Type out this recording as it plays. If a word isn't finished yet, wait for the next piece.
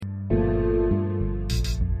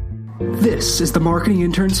This is the Marketing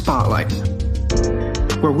Intern Spotlight,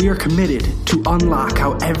 where we are committed to unlock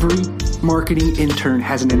how every marketing intern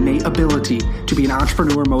has an innate ability to be an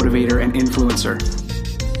entrepreneur, motivator, and influencer.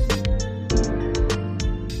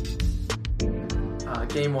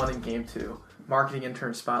 Game 1 and Game 2, Marketing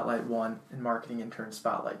Intern Spotlight 1 and Marketing Intern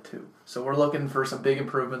Spotlight 2. So we're looking for some big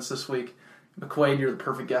improvements this week. McQuaid, you're the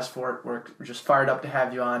perfect guest for it. We're just fired up to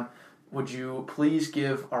have you on. Would you please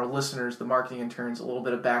give our listeners, the marketing interns, a little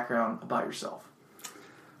bit of background about yourself?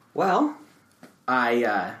 Well,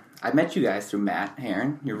 I met you guys through Matt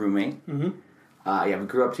Heron, your roommate. Mm-hmm. We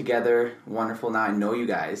grew up together. Wonderful. Now I know you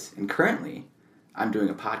guys. And currently, I'm doing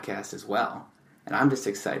a podcast as well. And I'm just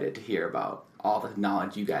excited to hear about all the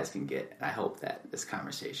knowledge you guys can get. And I hope that this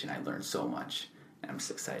conversation, I learned so much. And I'm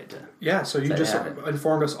just excited to... Yeah, so you just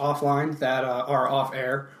informed us offline that, or off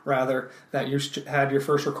air, rather, that you had your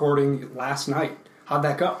first recording last night. How'd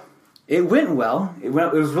that go? It went well. It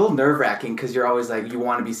was real nerve-wracking because you're always like, you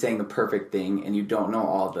want to be saying the perfect thing and you don't know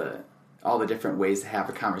all the different ways to have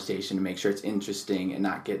a conversation to make sure it's interesting and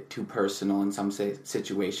not get too personal in some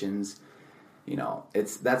situations. You know,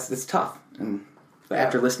 it's tough. But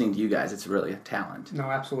after listening to you guys, it's really a talent. No,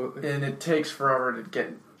 absolutely. And it takes forever to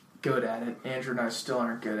get good at it. Andrew and I still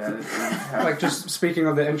aren't good at it. Like, just speaking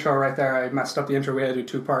of the intro right there, I messed up the intro. We had to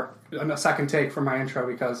do a second take for my intro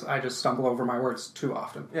because I just stumble over my words too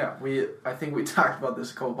often. Yeah, I think we talked about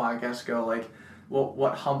this a couple podcasts ago, like,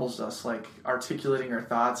 what humbles us, like, articulating our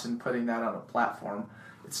thoughts and putting that on a platform.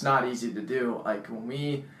 It's not easy to do. Like, when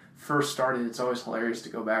we first started, it's always hilarious to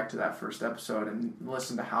go back to that first episode and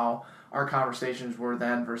listen to how our conversations were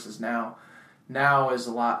then versus now. Now is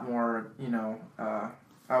a lot more,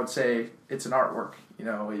 I would say it's an artwork.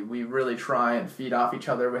 We really try and feed off each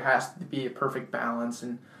other. It has to be a perfect balance,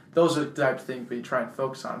 and those are the type of things we try and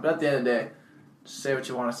focus on. But at the end of the day, just say what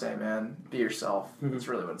you want to say, man. Be yourself. Mm-hmm. That's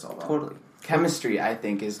really what it's all about. Totally. Chemistry, I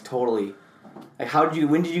think, is totally... Like,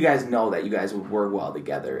 when did you guys know that you guys would work well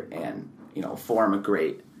together and, form a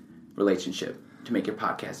great relationship to make your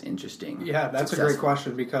podcast interesting? Yeah, that's a great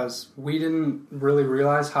question because we didn't really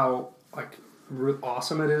realize how,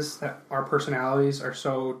 awesome it is that our personalities are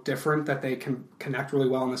so different that they can connect really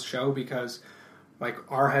well in this show because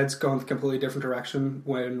our heads go in a completely different direction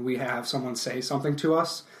when we have someone say something to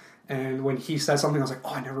us, and when he says something I was like,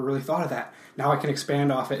 oh, I never really thought of that. Now I can expand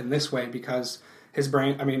off it in this way because his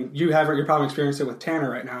brain, you're probably experiencing it with Tanner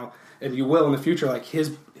right now, and you will in the future,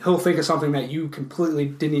 he'll think of something that you completely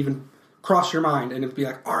didn't even cross your mind, and it'd be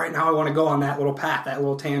like, all right, now I want to go on that little path, that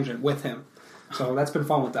little tangent with him. So that's been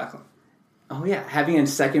fun with Declan. Oh, yeah. Having a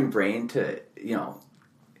second brain to,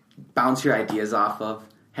 bounce your ideas off of,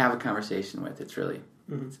 have a conversation with. It's really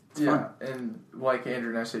it's fun. And like Andrew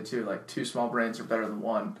and I say, too, two small brains are better than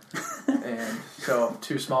one. And so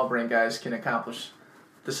two small brain guys can accomplish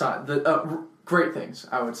the great things,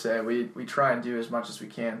 I would say. We try and do as much as we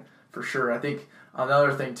can, for sure. I think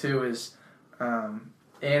another thing, too, is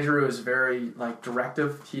Andrew is very,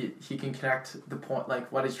 directive. He can connect the point,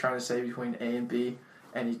 what he's trying to say between A and B,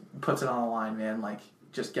 and he puts it on the line, man,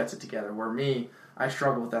 just gets it together. Where me, I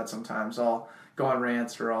struggle with that sometimes. I'll go on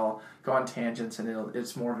rants or I'll go on tangents, and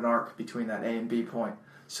it's more of an arc between that A and B point.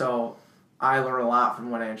 So I learn a lot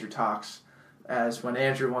from when Andrew talks, as when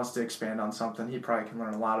Andrew wants to expand on something, he probably can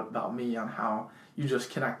learn a lot about me on how you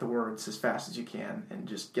just connect the words as fast as you can and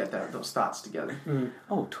just get those thoughts together. Mm-hmm.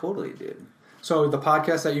 Oh, totally, dude. So the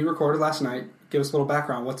podcast that you recorded last night, give us a little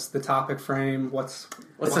background. What's the topic frame? What's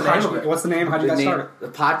the name of it? What's the name? How did you guys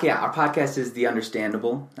start it? Our podcast is The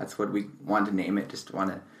Understandable. That's what we wanted to name it. Just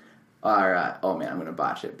want to... I'm going to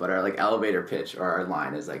botch it. But our elevator pitch or our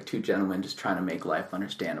line is two gentlemen just trying to make life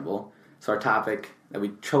understandable. So our topic that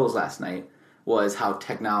we chose last night was how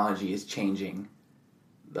technology is changing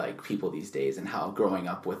people these days, and how growing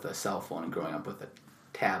up with a cell phone and growing up with a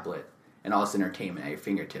tablet and all this entertainment at your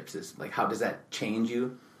fingertips is how does that change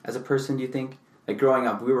you as a person, do you think? Growing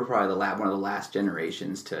up, we were probably one of the last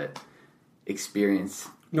generations to experience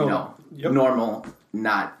normal,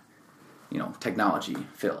 not technology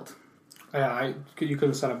filled. Yeah, you couldn't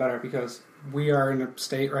have said it better because we are in a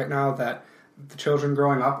state right now that the children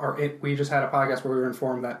growing up we just had a podcast where we were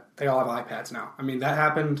informed that they all have iPads now. That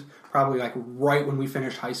happened probably right when we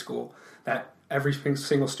finished high school, that every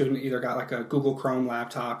single student either got a Google Chrome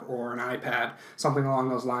laptop or an iPad, something along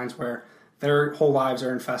those lines, where their whole lives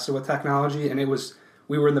are infested with technology, and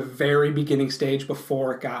we were in the very beginning stage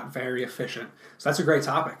before it got very efficient. So that's a great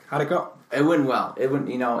topic. How'd it go? It went well.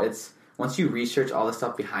 It's once you research all the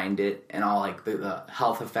stuff behind it and all the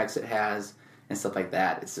health effects it has and stuff like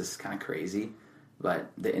that, it's just kind of crazy. But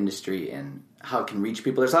the industry and how it can reach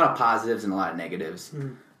people, there's a lot of positives and a lot of negatives.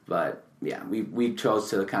 But yeah, we chose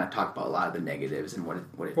to kind of talk about a lot of the negatives and what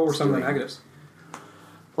were some of the negatives?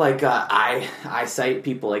 Like eyesight,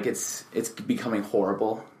 people, like it's becoming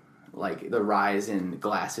horrible. Like the rise in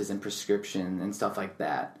glasses and prescription and stuff like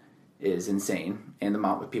that is insane, and the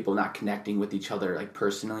amount of people not connecting with each other like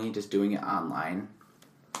personally, just doing it online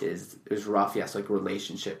is rough. Yes, like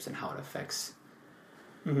relationships and how it affects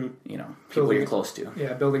people you're close to.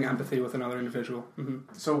 Yeah, building empathy with another individual.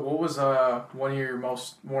 So what was one of your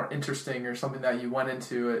more interesting, or something that you went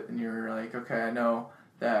into it and you were like, okay, I know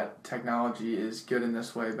that technology is good in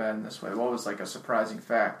this way, bad in this way. What was like a surprising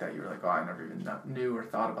fact that you were like, oh, I never even knew or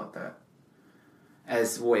thought about that?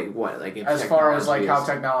 As far as like how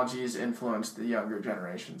technology has influenced the younger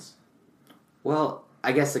generations. Well,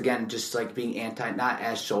 I guess again, just like being not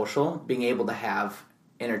as social, being able to have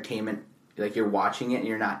entertainment, like you're watching it and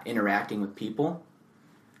you're not interacting with people.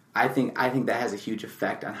 I think that has a huge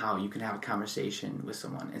effect on how you can have a conversation with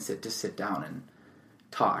someone and sit down and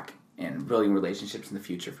talk, and building relationships in the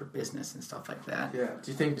future for business and stuff like that. Yeah.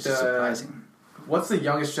 Do you think it's surprising? What's the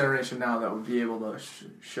youngest generation now that would be able to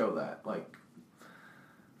show that? Like,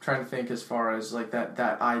 trying to think as far as like that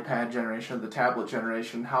iPad generation, the tablet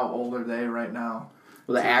generation. How old are they right now?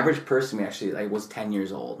 Well, the average person actually was 10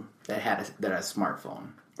 years old that had a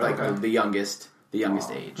smartphone, or like the youngest age.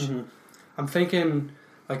 Mm-hmm. I'm thinking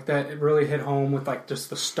like that it really hit home with like just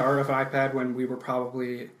the start of iPad when we were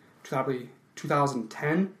probably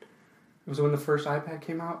 2010. It was when the first iPad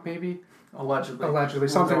came out, maybe? Allegedly,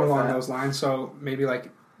 something along those lines. So maybe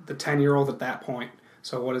like the 10-year-old at that point.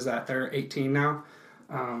 So what is that? They're 18 now.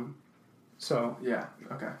 So yeah,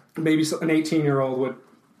 okay. Maybe an 18-year-old would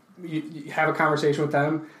you have a conversation with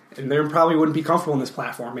them, and they probably wouldn't be comfortable in this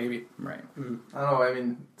platform. Maybe right. Mm-hmm. I don't know. I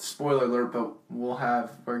mean, spoiler alert, but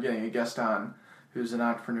we're getting a guest on who's an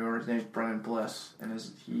entrepreneur. His name's Brennan Bliss, and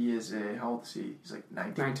how old is he? He's like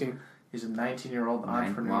 19. He's a 19-year-old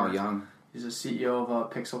entrepreneur. Wow, young. He's a CEO of a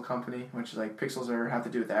pixel company, which is like pixels have to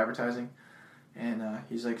do with advertising. And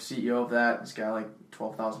he's like CEO of that. He's got like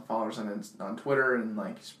 12,000 followers on Twitter, and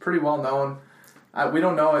like he's pretty well known. We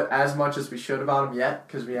don't know as much as we should about him yet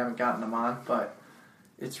because we haven't gotten him on, but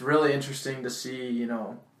it's really interesting to see,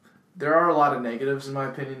 there are a lot of negatives in my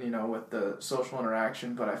opinion, with the social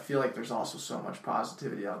interaction, but I feel like there's also so much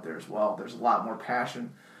positivity out there as well. There's a lot more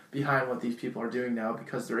passion behind what these people are doing now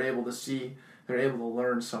because they're able to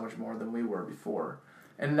learn so much more than we were before.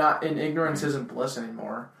 And ignorance isn't bliss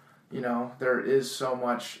anymore. There is so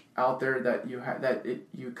much out there that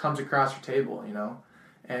you comes across your table,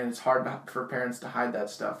 and it's hard for parents to hide that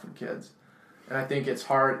stuff from kids. And I think it's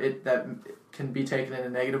hard, that can be taken in a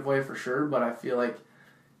negative way for sure, but I feel like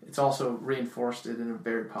it's also reinforced it in a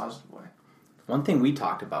very positive way. One thing we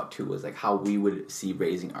talked about too was like how we would see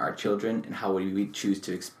raising our children, and how would we choose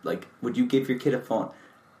to would you give your kid a phone?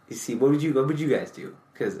 You see, what would you guys do?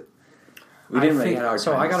 Because we didn't really have our time.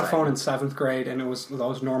 So I got a phone in 7th grade, and it was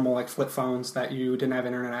those normal like flip phones that you didn't have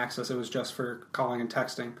internet access. It was just for calling and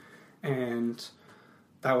texting, and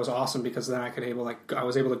that was awesome because then I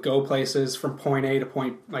was able to go places from point A to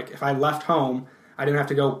point. Like if I left home, I didn't have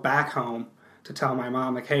to go back home to tell my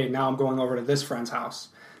mom like, hey, now I'm going over to this friend's house.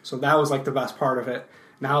 So that was like the best part of it.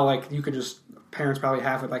 Now like you could parents probably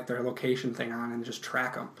have it like their location thing on and just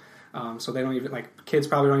track them. So they don't even kids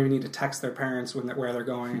probably don't even need to text their parents where they're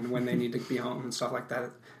going and when they need to be home and stuff like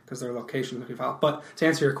that because their location will be followed. But to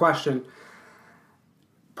answer your question,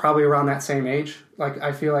 probably around that same age. Like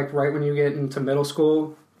I feel like right when you get into middle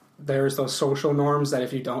school, there's those social norms that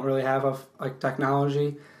if you don't really have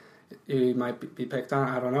technology, you might be picked on.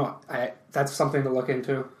 I don't know. That's something to look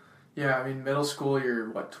into. Yeah, I mean middle school, you're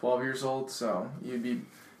 12 years old, so and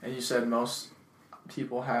you said most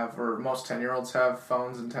people have, or most 10-year-olds have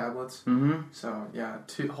phones and tablets. Mm-hmm. So yeah,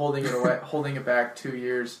 holding it back 2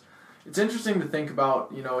 years. It's interesting to think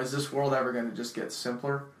about, is this world ever going to just get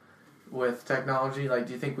simpler with technology? Like,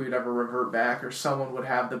 do you think we'd ever revert back, or someone would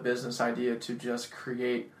have the business idea to just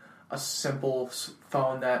create a simple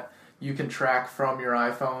phone that you can track from your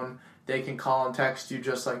iPhone? They can call and text you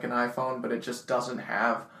just like an iPhone, but it just doesn't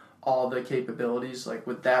have all the capabilities. Like,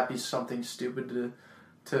 would that be something stupid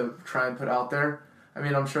to try and put out there? I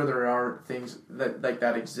mean, I'm sure there are things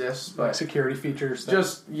that exist, but security features.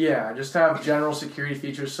 Just have general security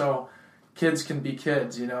features so kids can be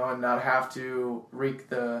kids, and not have to reap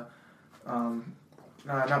the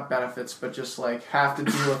not benefits, but just like have to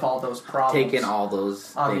deal with all those problems. Take in all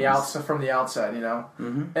those on things. The outside from the outside,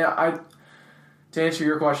 Mm-hmm. And to answer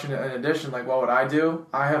your question, in addition, like what would I do?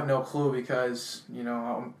 I have no clue because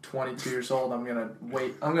I'm 22 years old. I'm gonna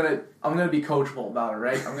wait. I'm gonna be coachable about it,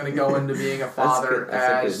 right? I'm gonna go into being a father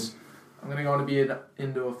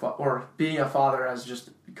being a father as just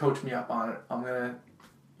coach me up on it. I'm gonna,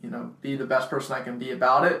 be the best person I can be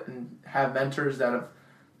about it, and have mentors that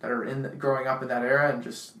are growing up in that era, and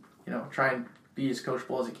just try and be as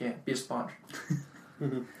coachable as you can. Be a sponge.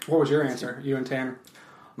 Mm-hmm. What was your answer, you and Tanner?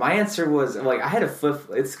 My answer was, I had a flip.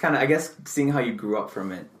 It's kind of, I guess, seeing how you grew up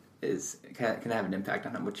from it can have an impact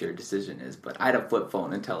on what your decision is. But I had a flip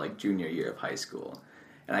phone until junior year of high school,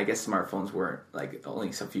 and I guess smartphones weren't only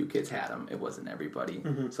a few kids had them. It wasn't everybody,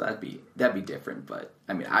 so that'd be different. But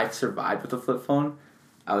I mean, I survived with a flip phone.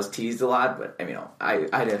 I was teased a lot, but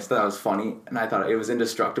I just thought it was funny, and I thought it was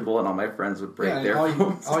indestructible, and all my friends would break their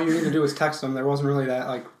phones. All you need to do is text them. There wasn't really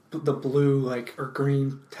that the blue or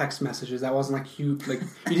green text messages. That wasn't you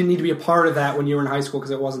didn't need to be a part of that when you were in high school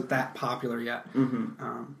because it wasn't that popular yet.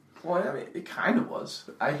 Mm-hmm. Well, I mean, it kind of was.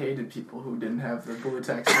 I hated people who didn't have the blue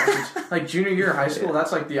text message. Junior year of high school,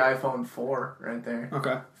 that's the iPhone 4 right there.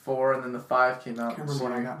 Okay. 4, and then the 5 came out. I can't remember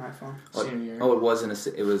when I got my phone. Senior year. Oh, it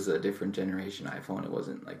was a different generation iPhone. It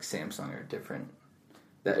wasn't Samsung or different.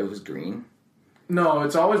 That it was green. No,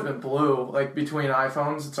 it's always been blue. Between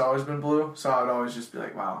iPhones, it's always been blue. So I would always just be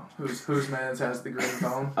like, wow, whose man's has the green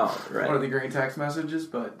phone? Oh, right. Or the green text messages.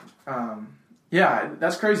 But, yeah,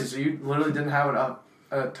 that's crazy. So you literally didn't have a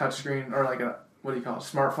touchscreen or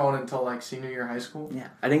smartphone until senior year of high school? Yeah.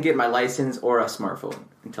 I didn't get my license or a smartphone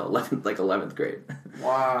until 11th grade.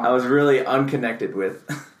 Wow. I was really unconnected with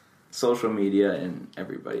social media and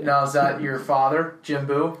everybody. Now, is that your father, Jim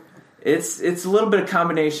Boo? It's a little bit of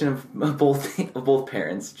combination of both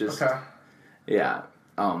parents. Just okay. Yeah.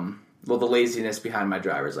 The laziness behind my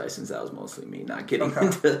driver's license, that was mostly me not getting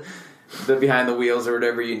into the behind the wheels or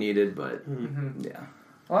whatever you needed, but yeah.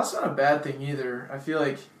 Well, that's not a bad thing either. I feel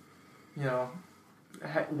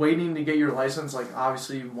waiting to get your license,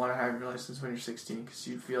 obviously you want to have your license when you're 16 because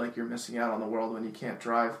you feel like you're missing out on the world when you can't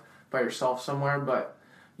drive by yourself somewhere. But,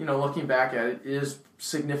 looking back at it, it is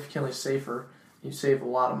significantly safer. You save a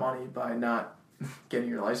lot of money by not getting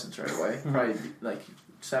your license right away. Probably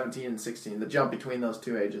 17 and 16. The jump between those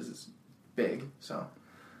two ages is big, so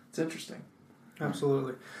it's interesting.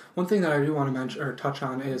 Absolutely. One thing that I do want to mention or touch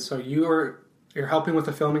on is, so you're helping with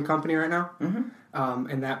a filming company right now,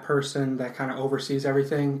 and that person that kind of oversees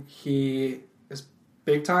everything, he is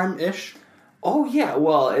big time-ish? Oh, yeah.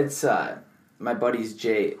 Well, it's my buddies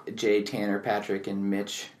Jay, Tanner, Patrick, and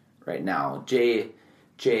Mitch right now. Jay,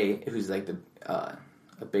 who's a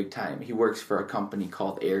big time, he works for a company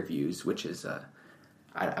called Airviews, which is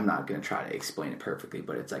I'm not going to try to explain it perfectly,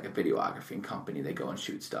 but it's a videography company. They go and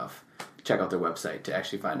shoot stuff. Check out their website to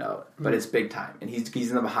actually find out. But it's big time. And he's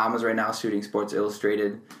in the Bahamas right now shooting Sports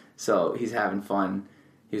Illustrated. So he's having fun.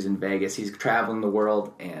 He's in Vegas. He's traveling the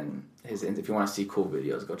world. And if you want to see cool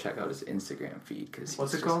videos, go check out his Instagram feed.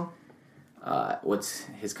 What's it called? What's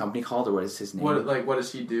his company called, or what is his name? What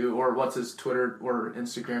does he do? Or what's his Twitter or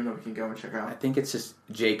Instagram that we can go and check out? I think it's just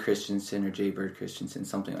Jay Christensen or Jay Bird Christensen,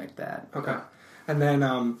 something like that. Okay. And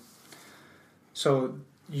then, so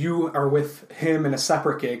you are with him in a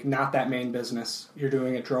separate gig, not that main business. You're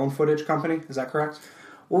doing a drone footage company, is that correct?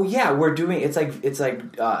 Well, yeah, we're doing it's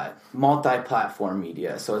multi-platform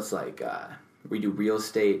media. So it's we do real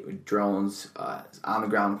estate, with drones, on the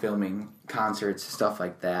ground filming, concerts, stuff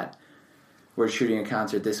like that. We're shooting a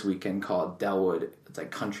concert this weekend called Delwood. It's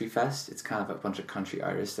Country Fest. It's kind of a bunch of country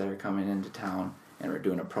artists that are coming into town, and we're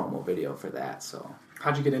doing a promo video for that. So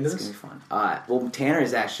how'd you get into this? It's gonna be fun. Well, Tanner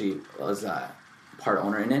was part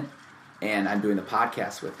owner in it, and I'm doing the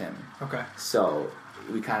podcast with him. Okay. So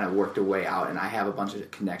we kind of worked a way out, and I have a bunch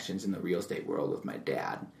of connections in the real estate world with my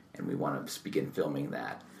dad, and we want to begin filming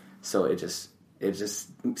that. So it just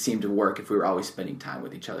seemed to work if we were always spending time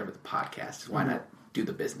with each other with the podcast. Why not do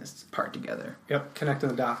the business part together? Yep, connecting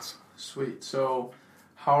the dots. Sweet. So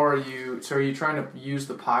are you trying to use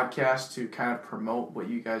the podcast to kind of promote what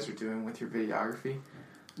you guys are doing with your videography?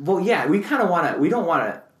 Well, yeah, we kind of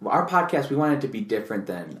our podcast, we want it to be different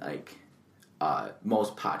than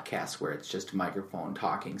most podcasts where it's just a microphone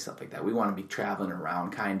talking, stuff like that. We want to be traveling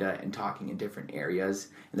around kind of and talking in different areas.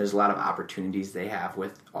 And there's a lot of opportunities they have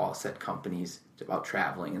with all set companies about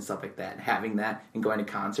traveling and stuff like that. And having that and going to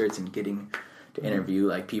concerts and getting to interview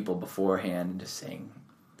people beforehand and just saying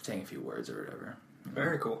a few words or whatever.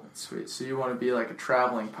 Very cool. That's sweet. So you want to be a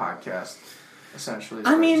traveling podcast, essentially.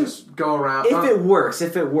 I mean, just go around. If it works,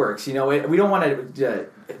 we don't want to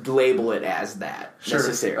label it as that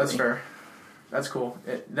necessarily. That's fair. That's cool.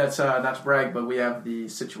 That's not to brag, but we have the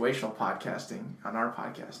situational podcasting on our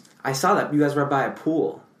podcast. I saw that you guys were by a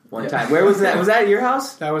pool. one time. Where was that? Was that at your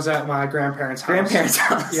house? That was at my grandparents' house. Grandparents'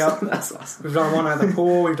 house. Yep. That's awesome. We've done one at the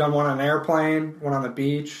pool. We've done one on an airplane. One on the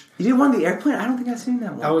beach. You did one on the airplane? I don't think I've seen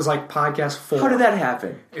that one. That was like podcast 4. How did that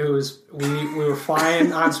happen? It was we were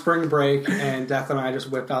flying on spring break, and Death and I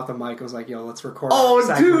just whipped out the mic and was like, "Yo, let's record." Oh,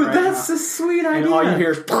 dude, that's a sweet idea. And all you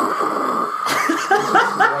hear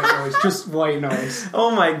is just white noise.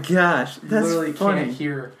 Oh my gosh, that's literally funny. Can't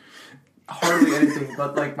hear hardly anything.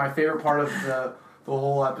 But like my favorite part of the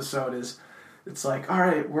whole episode is, it's like, all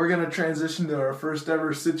right, we're gonna transition to our first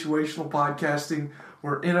ever situational podcasting.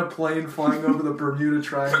 We're in a plane flying over the Bermuda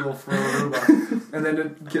Triangle for Aruba, and then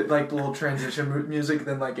it get like the little transition music.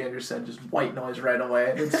 Then, like Andrew said, just white noise right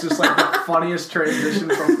away. It's just like the funniest transition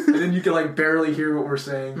from, and then you can like barely hear what we're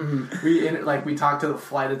saying. Mm-hmm. We talked to the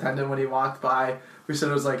flight attendant when he walked by. We said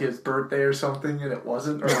it was like his birthday or something, and it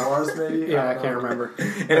wasn't, or it was maybe. I can't remember.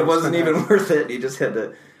 And it wasn't even worth it. He just had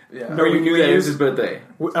to. Yeah. No, you knew that it was his birthday.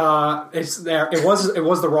 It's there. It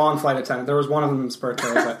was the wrong flight attendant. There was one of them's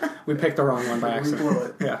birthday, but we picked the wrong one by accident. We blew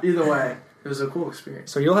it. Yeah. Either way, it was a cool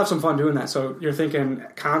experience. So you'll have some fun doing that. So you're thinking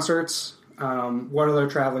concerts. What other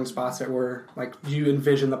traveling spots that were like you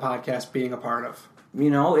envision the podcast being a part of? You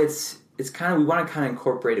know, it's kind of, we want to kind of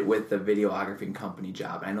incorporate it with the videography company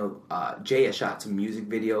job. I know Jay has shot some music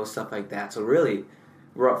videos, stuff like that. So really,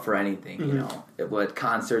 we're up for anything, you know. But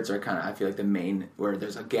concerts are kind of, I feel like, the main, where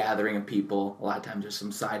there's a gathering of people. A lot of times there's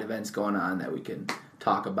some side events going on that we can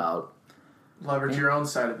talk about. Leverage your own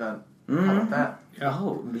side event. How about that? Yeah.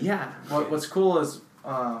 Oh, yeah. What's cool is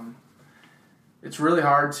it's really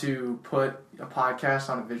hard to put a podcast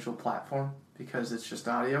on a visual platform because it's just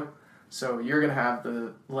audio. So you're going to have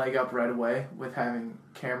the leg up right away with having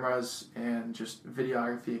cameras and just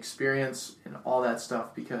videography experience and all that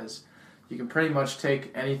stuff, because you can pretty much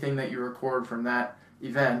take anything that you record from that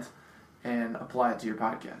event and apply it to your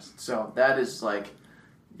podcast. So that is like,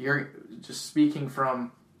 you're just speaking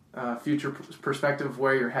from a future perspective of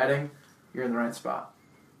where you're heading, you're in the right spot.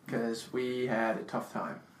 Because we had a tough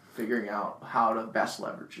time figuring out how to best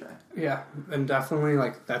leverage that. Yeah, and definitely,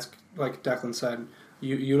 like that's like Declan said,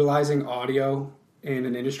 utilizing audio in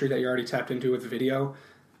an industry that you're already tapped into with video,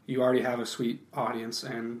 you already have a sweet audience,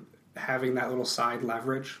 and having that little side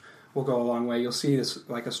leverage will go a long way. You'll see this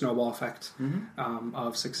like a snowball effect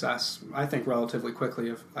of success, I think, relatively quickly,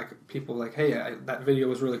 of like people like, hey, that video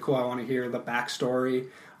was really cool. I want to hear the backstory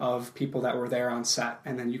of people that were there on set,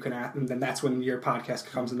 and then you can and then that's when your podcast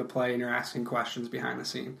comes into play and you're asking questions behind the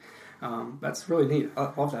scene. That's really neat.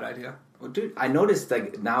 I love that idea. Well, dude, I noticed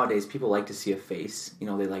like nowadays people like to see a face. You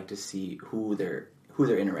know, they like to see who they're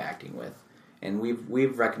interacting with. And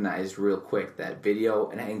we've recognized real quick that video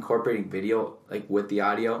and incorporating video like with the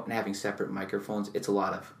audio and having separate microphones, it's a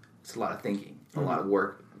lot of thinking, a lot of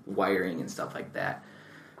work, wiring and stuff like that.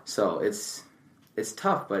 So it's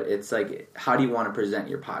tough, but it's like, how do you want to present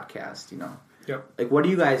your podcast, you know? Yep. Like, what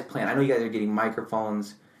do you guys plan? I know you guys are getting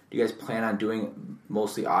microphones. Do you guys plan on doing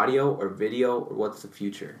mostly audio or video, or what's the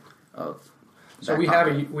future of? So we have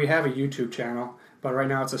a YouTube channel, but right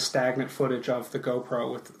now it's a stagnant footage of the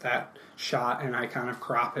GoPro with that shot, and I kind of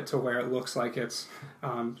crop it to where it looks like it's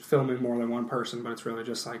filming more than one person, but it's really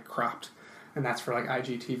just like cropped, and that's for like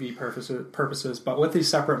IGTV purposes. But with these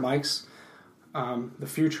separate mics, the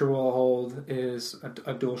future will hold is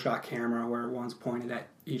a dual shot camera where one's pointed at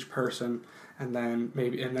each person, and then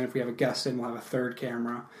if we have a guest in, we'll have a third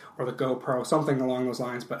camera, or the GoPro, something along those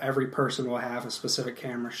lines. But every person will have a specific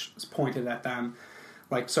camera pointed at them.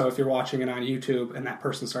 Like, so if you're watching it on YouTube and that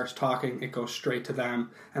person starts talking, it goes straight to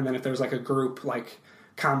them. And then if there's like a group like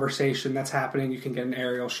conversation that's happening, you can get an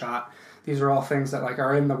aerial shot. These are all things that like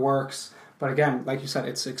are in the works. But again, like you said,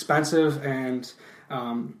 it's expensive, and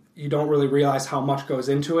you don't really realize how much goes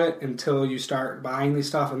into it until you start buying these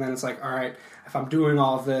stuff. And then it's like, all right, if I'm doing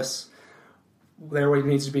all of this, there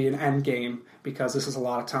needs to be an end game, because this is a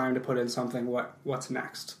lot of time to put in something. What's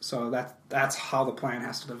next? So that's how the plan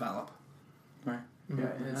has to develop. Right. Yeah,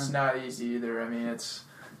 it's not easy either. I mean, it's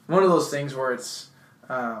one of those things where it's,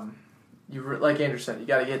 like Andrew said, you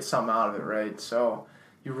got to get something out of it, right? So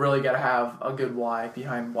you really got to have a good why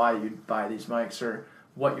behind why you buy these mics, or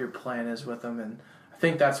what your plan is with them. And I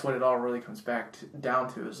think that's what it all really comes back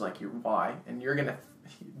down to, is like your why. And you're going to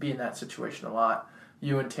be in that situation a lot.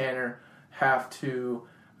 You and Tanner have to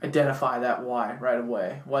identify that why right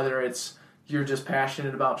away, whether it's you're just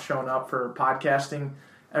passionate about showing up for podcasting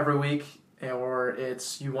every week, or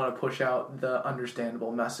it's you want to push out the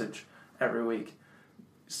understandable message every week.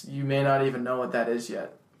 You may not even know what that is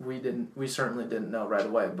yet. We certainly didn't know right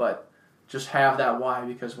away, but just have that why,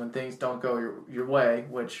 because when things don't go your way,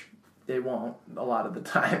 which they won't a lot of the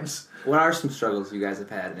times. What are some struggles you guys have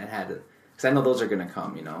had and had to Because I know those are going to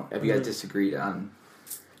come, Have you guys disagreed on...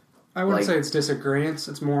 I wouldn't say it's disagreements.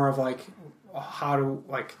 It's more of like how to,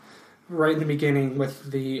 like, right in the beginning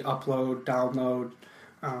with the upload, download,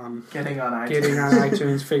 getting on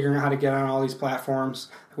iTunes, figuring out how to get on all these platforms.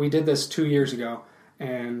 We did this 2 years ago,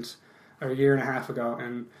 or a year and a half ago,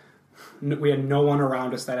 and we had no one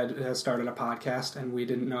around us that had started a podcast, and we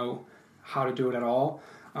didn't know how to do it at all.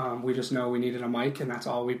 We just know we needed a mic, and that's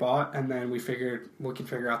all we bought, and then we figured we could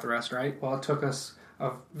figure out the rest, right? Well, it took us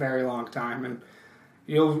a very long time, and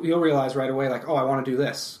you'll realize right away, like, oh, I want to do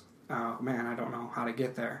this. Oh, man, I don't know how to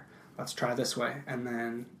get there. Let's try this way, and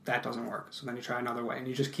then that doesn't work. So then you try another way, and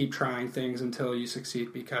you just keep trying things until you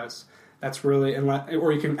succeed, because that's really,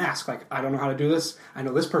 or you can ask, like, I don't know how to do this. I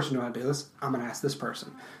know this person knows how to do this. I'm going to ask this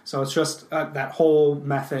person. So it's just that whole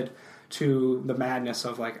method to the madness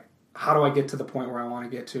of, like, how do I get to the point where I want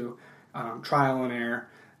to get to? Trial and error,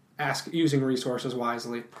 using resources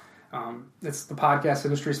wisely. It's the podcast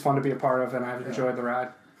industry is fun to be a part of, and I've enjoyed the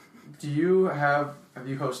ride. Do you have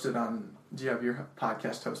your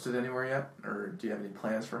podcast hosted anywhere yet? Or do you have any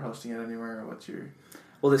plans for hosting it anywhere?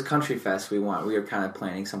 Well, this Country Fest we are kind of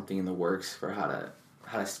planning something in the works for how to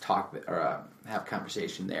talk or have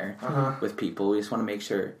conversation there with people. We just want to make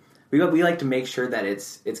sure we like to make sure that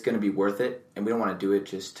it's going to be worth it, and we don't want to do it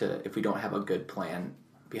just if we don't have a good plan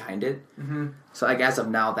behind it. Mm-hmm. So, like, as of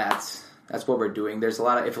now, that's what we're doing. There's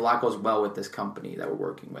if a lot goes well with this company that we're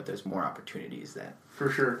working with, there's more opportunities that for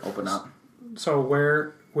sure open up. So,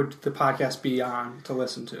 where would the podcast be on to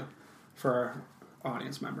listen to for our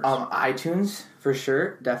audience members? iTunes for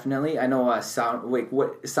sure, definitely. I know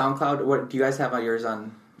SoundCloud. What do you guys have on yours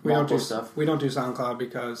on? We don't do stuff. We don't do SoundCloud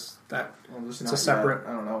because it's a separate.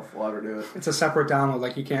 I don't know if we'll ever do it. It's a separate download.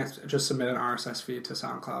 Like, you can't just submit an RSS feed to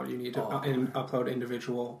SoundCloud. You need to upload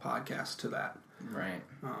individual podcasts to that. Right.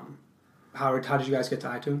 How did you guys get to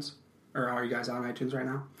iTunes? Or are you guys on iTunes right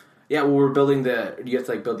now? Yeah, well, we're building you have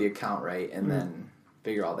to build the account, right, and then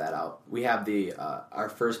figure all that out. We have our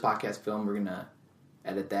first podcast film. We're gonna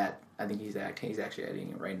edit that. I think he's actually editing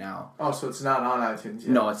it right now. Oh, so it's not on iTunes yet?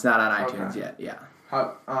 No, it's not on iTunes yet. Yeah.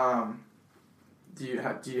 How do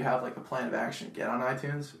you have like a plan of action to get on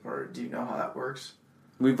iTunes, or do you know how that works?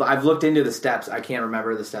 I've looked into the steps. I can't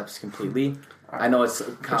remember the steps completely. Right. I know it's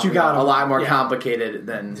but you got a lot more complicated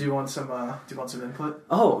than. Do you want some input?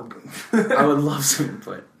 Oh, I would love some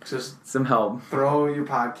input. Just some help. Throw your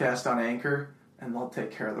podcast on Anchor, and they'll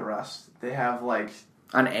take care of the rest. They have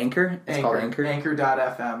on Anchor. It's called Anchor.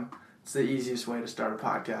 Anchor.fm. It's the easiest way to start a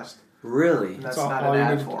podcast. Really? And that's not an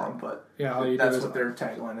ad for them, but that's what their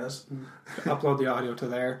tagline is. Upload the audio to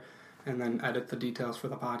there, and then edit the details for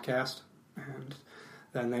the podcast, and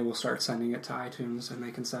then they will start sending it to iTunes, and they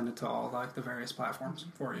can send it to all the various platforms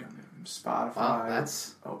for you. Spotify,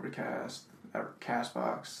 that's Overcast,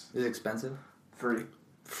 Castbox. Is it expensive?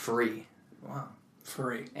 Free. Wow.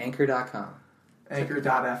 Free. Anchor.com.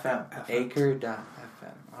 Anchor.fm. Anchor.fm.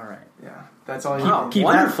 All right. Yeah. That's all you need. Keep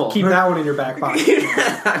wonderful. Keep that one in your back pocket.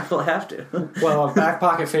 I will have to. Well, a back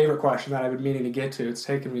pocket favorite question that I've been meaning to get to. It's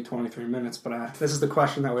taken me 23 minutes, but this is the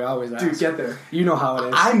question that we always ask. Dude, get there. You know how it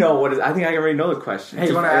is. I know what it is. I think I already know the question. Hey,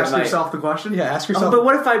 do you want to ask yourself the question? Yeah, ask yourself. But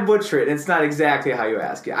what if I butcher it? It's not exactly how you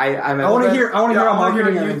ask it. I want to hear how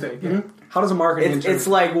marketing you think. Mm-hmm. How does a marketing intern... It's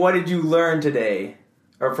like, what did you learn today?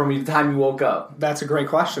 Or from the time you woke up? That's a great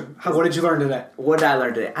question. What did you learn today? What did I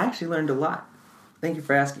learn today? I actually learned a lot. Thank you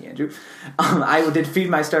for asking, Andrew. I did feed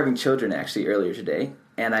my starving children actually earlier today,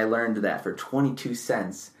 and I learned that for 22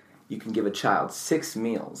 cents, you can give a child 6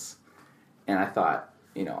 meals. And I thought,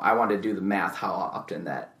 I wanted to do the math, how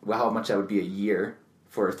much that would be a year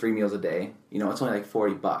for 3 meals a day. It's only like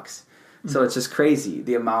 $40. Mm-hmm. So it's just crazy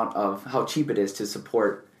the amount of how cheap it is to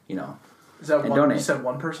support, Is that and donate. You said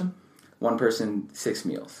one person? One person, 6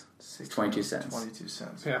 meals. 22 cents. 22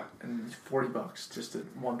 cents. Yeah. And $40 just to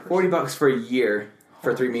one person. $40 for a year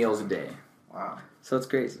for 3 meals a day. Wow. So it's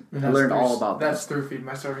crazy. I learned all about that. That's through Feed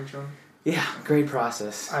My Starving Children? Yeah, great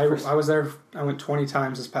process. I was there. I went 20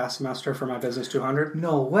 times this past semester for my Business 200.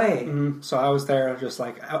 No way. Mm-hmm. So I was there just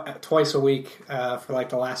twice a week for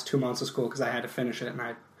the last 2 months of school because I had to finish it, and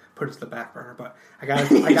I put it to the back burner. But I got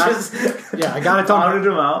it. I got it done. Counted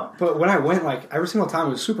them out. But when I went, every single time,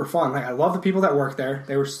 it was super fun. I love the people that work there.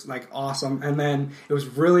 They were awesome. And then it was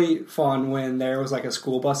really fun when there was a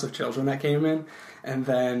school bus of children that came in, and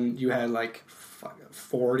then you had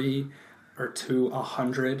 40 or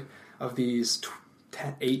 100 of these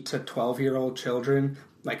 8 to 12-year-old children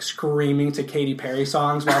screaming to Katy Perry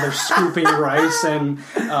songs while they're scooping rice and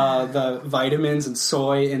the vitamins and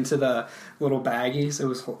soy into the little baggies.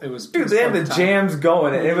 It was dude. They had the jams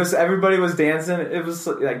going. Everybody was dancing. It was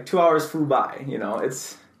 2 hours flew by.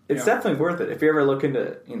 It's It's definitely worth it. If you're ever looking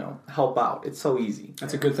to, help out, it's so easy.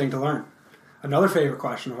 That's a good thing to learn. Another favorite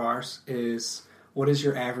question of ours is, what is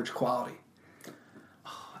your average quality?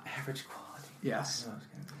 Oh, average quality. Yes.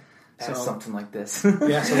 Ask something like this.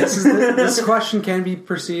 Yeah, so this question can be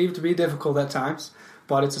perceived to be difficult at times,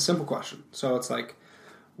 but it's a simple question. So it's like,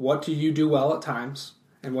 what do you do well at times,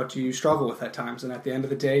 and what do you struggle with at times? And at the end of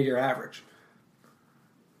the day, you're average.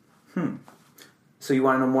 So you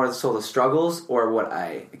want to know more so the struggles or what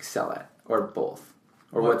I excel at, or both,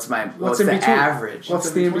 or what's the average?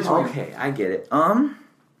 What's the in between? Okay, I get it.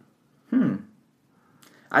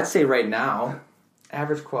 I'd say right now,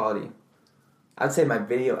 average quality. I'd say my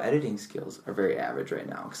video editing skills are very average right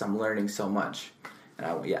now because I'm learning so much,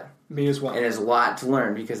 and Me as well. And there's a lot to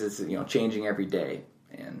learn because it's changing every day.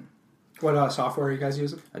 And what software are you guys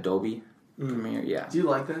using? Adobe Premiere. Yeah. Do you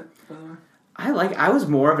like that, by the way? I was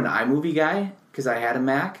more of an iMovie guy because I had a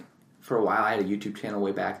Mac for a while. I had a YouTube channel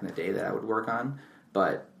way back in the day that I would work on,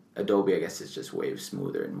 but Adobe, I guess, is just way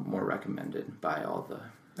smoother and more recommended by all the.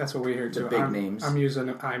 That's what we hear too. Big names. I'm using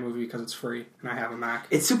iMovie because it's free and I have a Mac.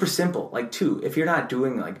 It's super simple. If you're not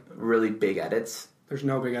doing really big edits, there's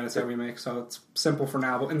no big edits that we make, so it's simple for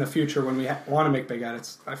now. But in the future, when we want to make big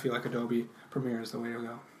edits, I feel like Adobe Premiere is the way to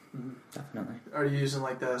go. Mm-hmm. Definitely. Are you using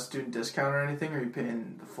the student discount or anything, or are you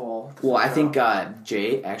paying the full? Well, I think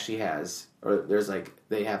Jay actually has, or there's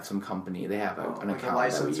they have some company, they have an account, a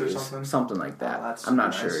license that we or use, something like that. That's I'm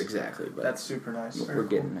not nice. sure exactly, but that's super nice. We're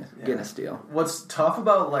getting a steal. What's tough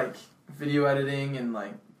about video editing and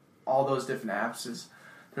all those different apps is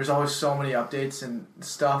there's always so many updates, and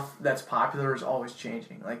stuff that's popular is always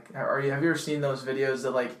changing. Have you ever seen those videos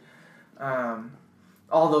that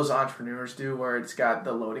all those entrepreneurs do where it's got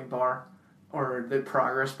the loading bar or the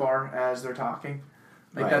progress bar as they're talking?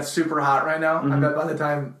 Right. That's super hot right now. Mm-hmm. I bet by the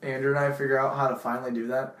time Andrew and I figure out how to finally do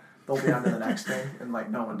that, they'll be on to the next thing, and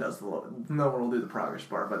no one will do the progress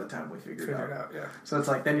bar by the time we figure it out. Yeah. So it's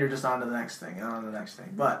then you're just on to the next thing and on to the next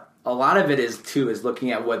thing. But a lot of it is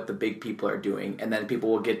looking at what the big people are doing, and then people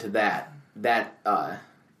will get to that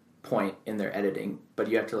point in their editing, but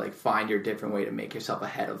you have to find your different way to make yourself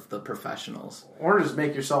ahead of the professionals, or just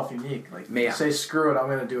make yourself unique. Say screw it, I'm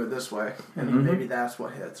going to do it this way, and maybe that's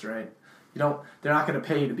what hits, right? They're not going to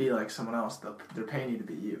pay you to be like someone else. They're paying you to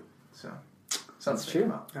be you. So that's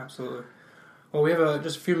true. Absolutely. Well, we have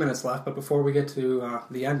just a few minutes left, but before we get to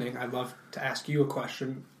the ending, I'd love to ask you a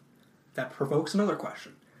question that provokes another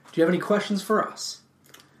question. Do you have any questions for us?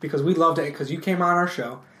 Because we'd love to, because you came on our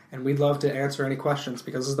show, and we'd love to answer any questions,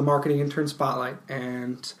 because this is the Marketing Intern Spotlight,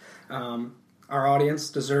 and our audience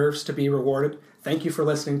deserves to be rewarded. Thank you for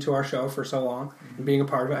listening to our show for so long and being a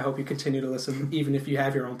part of it. I hope you continue to listen, even if you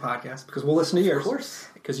have your own podcast, because we'll listen to yours. Of course.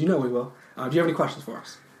 Because we will. Do you have any questions for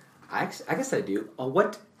us? I guess I do.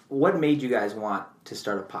 What made you guys want to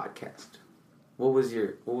start a podcast? What was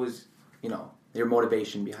your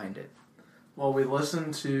motivation behind it? Well, we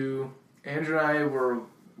listened to, Andrew and I were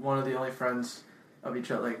one of the only friends of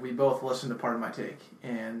each other. We both listened to Part of My Take,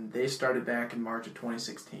 and they started back in March of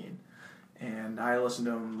 2016. And I listened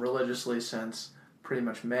to them religiously since pretty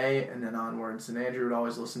much May and then onwards. And Andrew would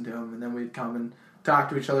always listen to them, and then we'd come and talk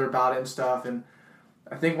to each other about it and stuff. And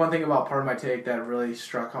I think one thing about Part of My Take that really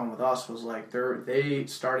struck home with us was they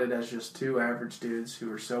started as just two average dudes who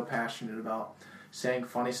were so passionate about saying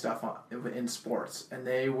funny stuff in sports, and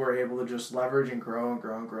they were able to just leverage and grow and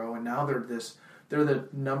grow and grow. And now they're the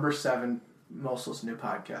number 7 most listened to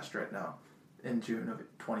podcast right now in June of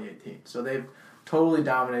 2018. So they've totally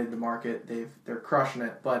dominated the market. They're crushing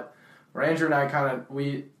it. But where Andrew and I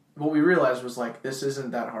what we realized was this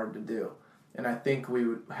isn't that hard to do. And I think we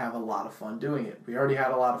would have a lot of fun doing it. We already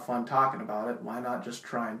had a lot of fun talking about it. Why not just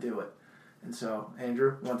try and do it? And so,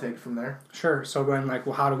 Andrew, want to take it from there? Sure. So then,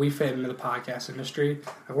 how do we fit into the podcast industry?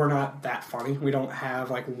 We're not that funny. We don't have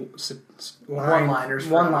one-liners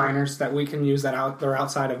that we can use they're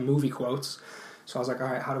outside of movie quotes. So I was like, all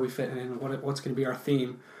right, how do we fit in? What's going to be our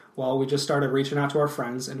theme? Well, we just started reaching out to our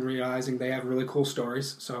friends and realizing they have really cool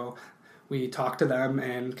stories. So we talked to them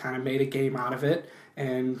and kind of made a game out of it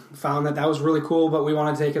and found that was really cool, but we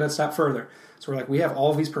want to take it a step further. So we're we have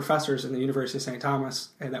all these professors in the University of St. Thomas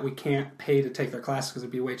and that we can't pay to take their classes because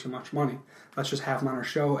it'd be way too much money. Let's just have them on our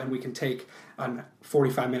show, and we can take a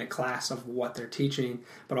 45-minute class of what they're teaching,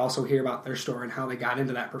 but also hear about their story and how they got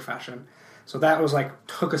into that profession. So that was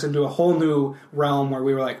took us into a whole new realm where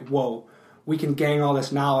we were whoa, we can gain all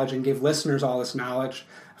this knowledge and give listeners all this knowledge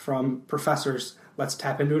from professors. Let's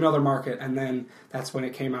tap into another market. And then that's when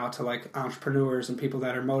it came out to entrepreneurs and people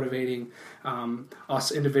that are motivating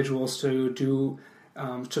us individuals to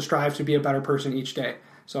strive to be a better person each day.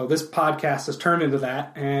 So this podcast has turned into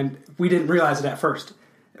that, and we didn't realize it at first.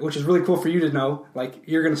 which is really cool for you to know. Like,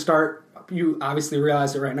 you're going to start, you obviously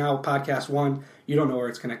realize it right now, podcast 1, you don't know where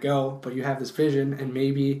it's going to go, but you have this vision, and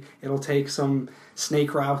maybe it'll take some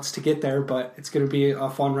snake routes to get there, but it's going to be a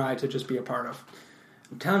fun ride to just be a part of.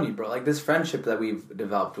 I'm telling you, bro, like this friendship that we've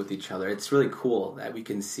developed with each other, it's really cool that we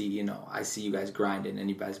can see, you know, I see you guys grinding, and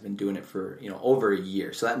you guys have been doing it for, you know, over a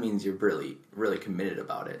year. So that means you're really, really committed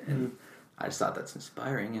about it. And I just thought that's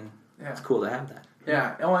inspiring, and it's cool to have that.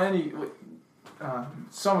 Yeah.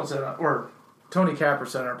 Someone said, or Tony Capper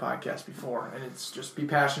said on our podcast before, and it's just be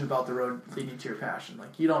passionate about the road leading to your passion.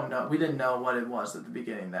 Like, you don't know, we didn't know what it was at the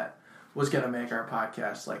beginning that was going to make our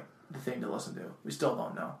podcast like the thing to listen to. We still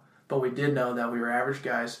don't know. But we did know that we were average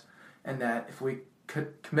guys, and that if we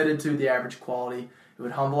committed to the average quality, it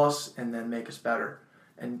would humble us and then make us better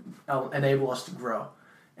and enable us to grow.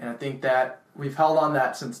 And I think that we've held on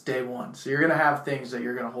that since day one. So you're going to have things that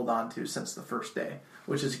you're going to hold on to since the first day,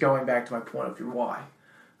 which is going back to my point of your why.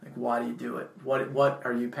 Like, why do you do it? What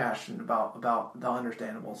are you passionate about the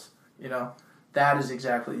understandables? You know, that is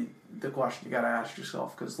exactly the question you got to ask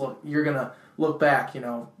yourself. Because look, you're gonna look back, you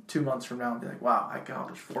know, 2 months from now and be like, wow, I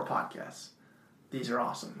accomplished 4 podcasts. These are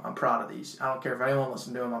awesome. I'm proud of these. I don't care if anyone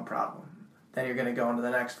listens to them. I'm proud of them. Then you're gonna go into the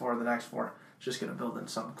next 4. It's just gonna build into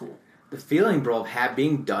something cool. The feeling, bro, of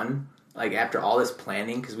being done, like after all this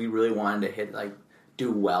planning, because we really wanted to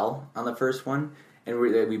do well on the first one. And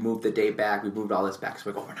we moved the date back. We moved all this back.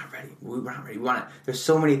 So we're like, we're not ready. We're not ready. We want it. There's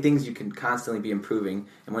so many things you can constantly be improving.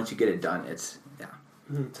 And once you get it done, it's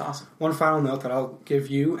awesome. One final note that I'll give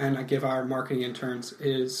you and I give our marketing interns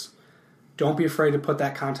is don't be afraid to put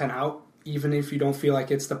that content out, even if you don't feel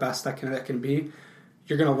like it's the best that can be.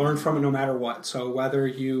 You're going to learn from it no matter what. So whether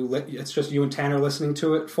it's just you and Tanner listening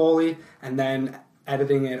to it fully and then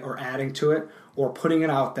editing it or adding to it or putting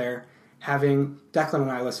it out there, having Declan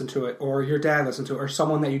and I listen to it, or your dad listen to it, or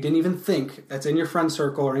someone that you didn't even think that's in your friend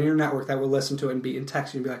circle or in your network that will listen to it and be in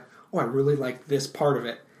text you and be like, oh, I really like this part of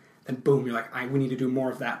it. Then boom, you're like, we need to do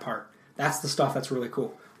more of that part. That's the stuff that's really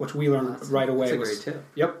cool, which we learned right away. That's a great tip.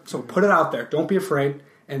 Yep. So put it out there. Don't be afraid,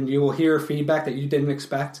 and you will hear feedback that you didn't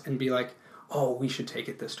expect and be like, oh, we should take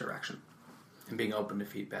it this direction. And being open to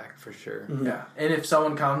feedback, for sure. Mm-hmm. Yeah. And if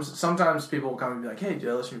someone comes, sometimes people will come and be like, hey, did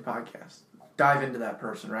I listen to your podcast? Dive into that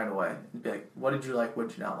person right away and be like, what did you like, what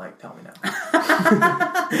did you not like? Tell me now.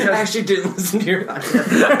 I actually didn't listen to your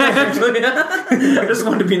podcast. I just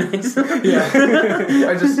wanted to be nice. Yeah.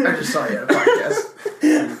 I just saw you at a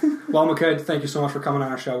podcast. Well, McQuaid, thank you so much for coming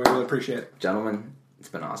on our show. We really appreciate it. Gentlemen, it's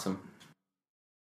been awesome.